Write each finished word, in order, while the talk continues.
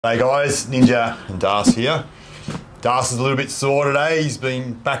Hey guys, Ninja and Darcy here. Darcy's a little bit sore today. He's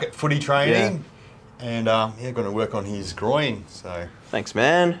been back at footy training and going to work on his groin. So thanks,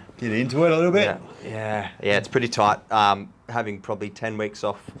 man. Get into it a little bit. Yeah, it's pretty tight. Having probably 10 weeks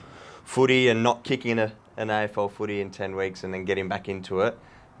off footy and not kicking an AFL footy in 10 weeks and then getting back into it.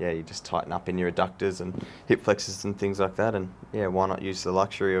 Yeah, you just tighten up in your adductors and hip flexors and things like that. And yeah, why not use the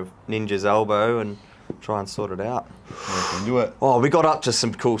luxury of Ninja's elbow and try and sort it out. We can do it. Oh, we got up to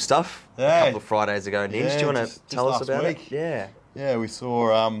some cool stuff a couple of Fridays ago. Ninja, do you want to tell us about it? Yeah, we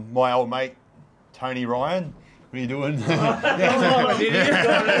saw my old mate, Tony Ryan. What are you doing?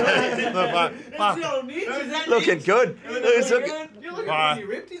 Looking good. You're looking pretty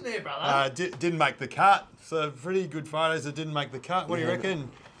ripped in there, brother. Didn't make the cut. So pretty good Fridays that didn't make the cut. What do you reckon?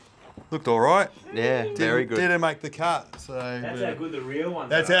 Looked all right. Yeah, very good. Didn't make the cut. So that's how good the real ones are.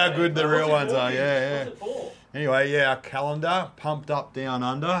 That's how good the real ones are, yeah. What's it for? Anyway, our calendar, pumped up, down,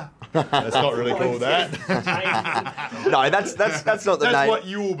 under. That's not really called that. No, that's not the name. That's what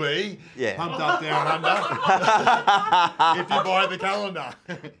you will be. Yeah. Pumped up, down, under. If you buy the calendar.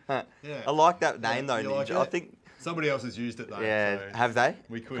 Yeah. I like that name though, Ninja. Like I think somebody else has used it though. Yeah. So have they?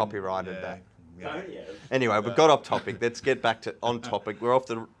 We could copyrighted that. Yeah. Anyway, we've got off topic. Let's get back to on topic. We're off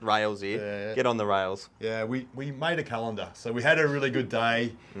the rails here. Yeah. Get on the rails. Yeah, we made a calendar. So we had a really good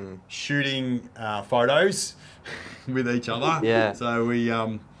day shooting photos with each other. Yeah. So we,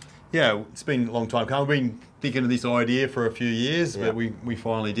 it's been a long time coming. We've been thinking of this idea for a few years, but we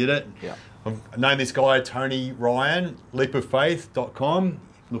finally did it. Yeah. I've known this guy, Tony Ryan, leapoffaith.com.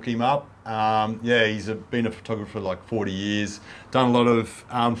 Look him up. He's been a photographer for like 40 years. Done a lot of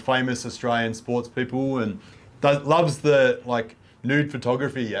famous Australian sports people and loves the nude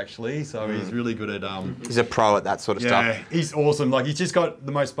photography actually. So he's really good at. He's a pro at that sort of stuff. Yeah, he's awesome. Like he's just got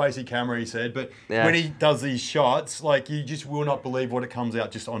the most basic camera, he said. But when he does these shots, like you just will not believe what it comes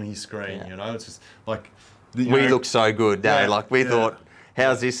out just on his screen. Yeah. You know, it's just like. We look so good. Like we thought.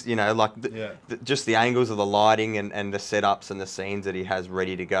 How's this, just the angles of the lighting and the setups and the scenes that he has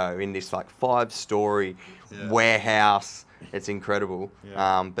ready to go in this like 5-story warehouse. It's incredible.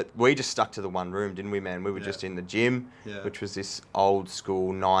 Yeah. But we just stuck to the one room, didn't we, man? We were just in the gym, which was this old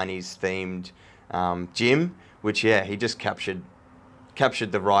school 90s themed gym, which, he just captured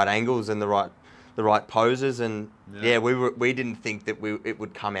the right angles and the right poses. And we didn't think that it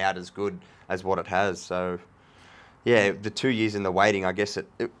would come out as good as what it has. So yeah, the 2 years in the waiting, I guess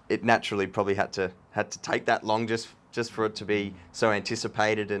it naturally probably had to take that long just for it to be so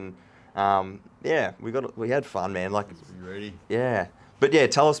anticipated. And we had fun, man. Like, ready? Yeah, but yeah,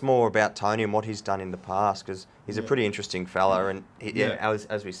 tell us more about Tony and what he's done in the past, because he's a pretty interesting fella, and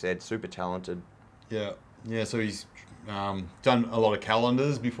as we said, super talented. Yeah. So he's done a lot of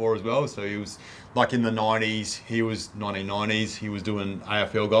calendars before as well. So he was like in the 90s, 1990s, he was doing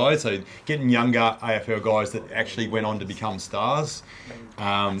AFL guys. So getting younger AFL guys that actually went on to become stars.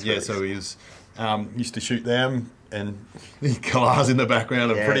 So he was used to shoot them, and the cars in the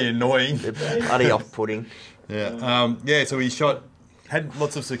background are pretty annoying. Bloody off-putting. So he had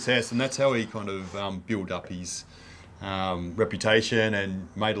lots of success, and that's how he kind of built up his reputation and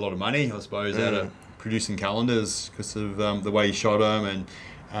made a lot of money, I suppose, out of producing calendars because of the way he shot them and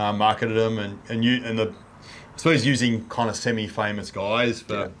marketed them and I suppose using kind of semi-famous guys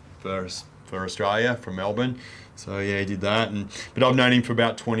for Australia, from Melbourne. So he did that. But I've known him for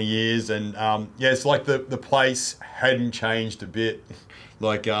about 20 years, and it's like the place hadn't changed a bit.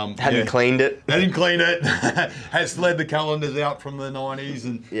 Like hadn't cleaned it. Hadn't cleaned it. Has led the calendars out from the 90s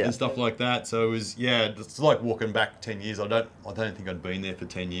and stuff like that. So it was it's like walking back 10 years. I don't think I'd been there for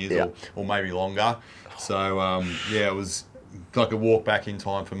 10 years or maybe longer. So it was like a walk back in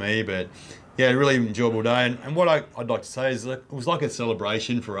time for me. But a really enjoyable day. And what I'd like to say is it was like a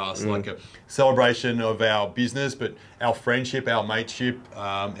celebration for us, like a celebration of our business, but our friendship, our mateship,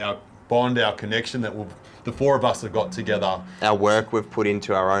 our bond, our connection that the four of us have got together. Our work we've put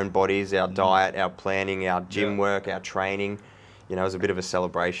into our own bodies, our diet, our planning, our gym work, our training. It was a bit of a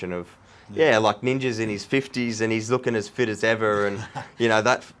celebration of, like Ninja's in his 50s and he's looking as fit as ever. And,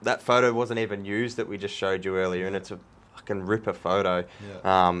 that photo wasn't even used that we just showed you earlier, and it's a fucking ripper photo.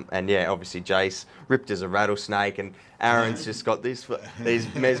 Obviously Jace ripped as a rattlesnake, and Aaron's just got these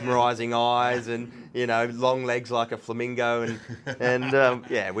mesmerising eyes and, long legs like a flamingo.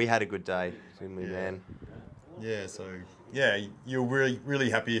 And we had a good day, didn't we, man? Yeah, so yeah, you're really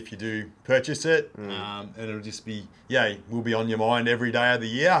happy if you do purchase it, and it'll just be, we'll be on your mind every day of the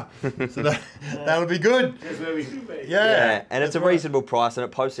year. So that'll be good. That's where we should be. Yeah, and it's a reasonable price, and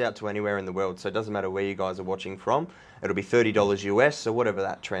it posts out to anywhere in the world, so it doesn't matter where you guys are watching from. It'll be $30 US, so whatever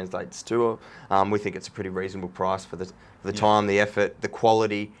that translates to. We think it's a pretty reasonable price for the time, the effort, the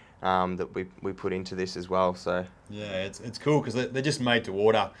quality that we put into this as well. So yeah, it's cool because they're just made to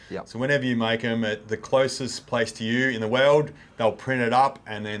order. Yep. So whenever you make them at the closest place to you in the world, they'll print it up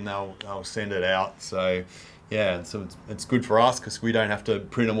and then they'll send it out. So yeah, so it's good for us because we don't have to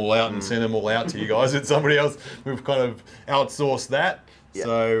print them all out and send them all out to you guys. It's somebody else. We've kind of outsourced that. Yep.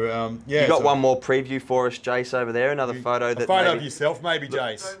 So you got one more preview for us, Jace, over there. Another photo. A photo of yourself, maybe,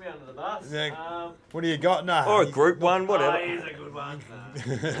 Jace. Throw me under the bus. Yeah. What do you got? No. Or a group one, whatever. Oh, he's a good one.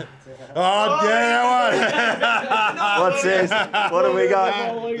 Oh, yeah, that one. What's this? What do we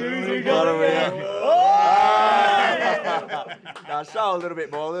got? What do we got? Now show a little bit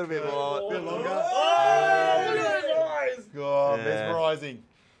more, a little bit more. A bit longer. Oh, look at his eyes. God, mesmerising.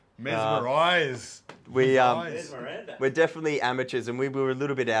 Mesmerise. We're definitely amateurs, and we were a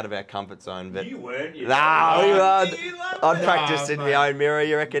little bit out of our comfort zone. But You weren't. I'd practice in my own mirror,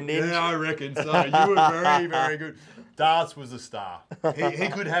 you reckon, Ninja? Yeah, I reckon so. You were very, very good. Darcy was a star. He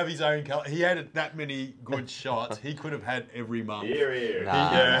could have his own colour. He had that many good shots. He could have had every month. Here.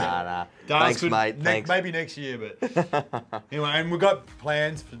 Nah. Thanks, mate. Thanks. Maybe next year, but anyway, and we've got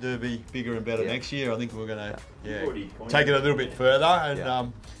plans to be bigger and better next year. I think we're going to take it a little bit further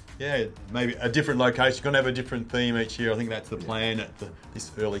and maybe a different location. We're going to have a different theme each year. I think that's the plan at this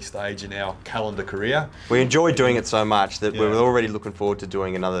early stage in our calendar career. We enjoy doing it so much that we're already looking forward to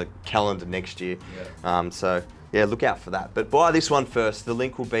doing another calendar next year. Yeah. So yeah, look out for that. But buy this one first. The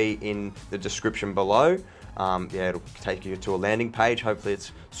link will be in the description below. It'll take you to a landing page. Hopefully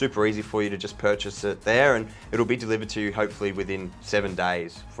it's super easy for you to just purchase it there, and it'll be delivered to you hopefully within 7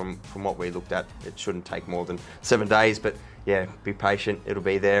 days from what we looked at. It shouldn't take more than 7 days, but yeah, be patient. It'll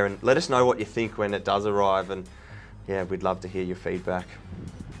be there, and let us know what you think when it does arrive, and yeah, we'd love to hear your feedback.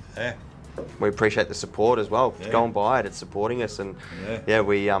 Yeah. We appreciate the support as well. Yeah. Go and buy it. It's supporting us, and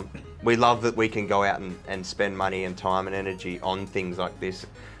we love that we can go out and spend money and time and energy on things like this,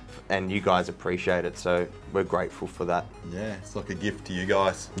 and you guys appreciate it. So we're grateful for that. Yeah, it's like a gift to you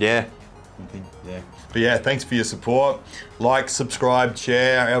guys. Yeah. But yeah, thanks for your support. Like, subscribe,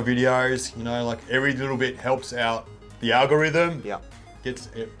 share our videos. You know, like every little bit helps out the algorithm. Yeah. Gets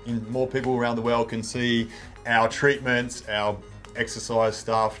more people around the world can see our treatments, our exercise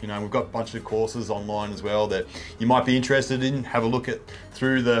stuff. You know, we've got a bunch of courses online as well that you might be interested in. Have a look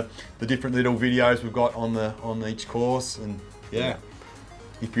through the different little videos we've got on each course, and yeah.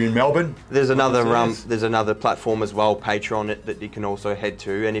 If you're in Melbourne, there's another platform as well, Patreon, that you can also head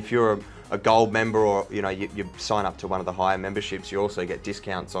to. And if you're a gold member, or you sign up to one of the higher memberships, you also get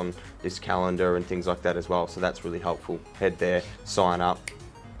discounts on this calendar and things like that as well. So that's really helpful. Head there, sign up.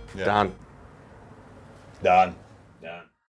 Yeah. Done.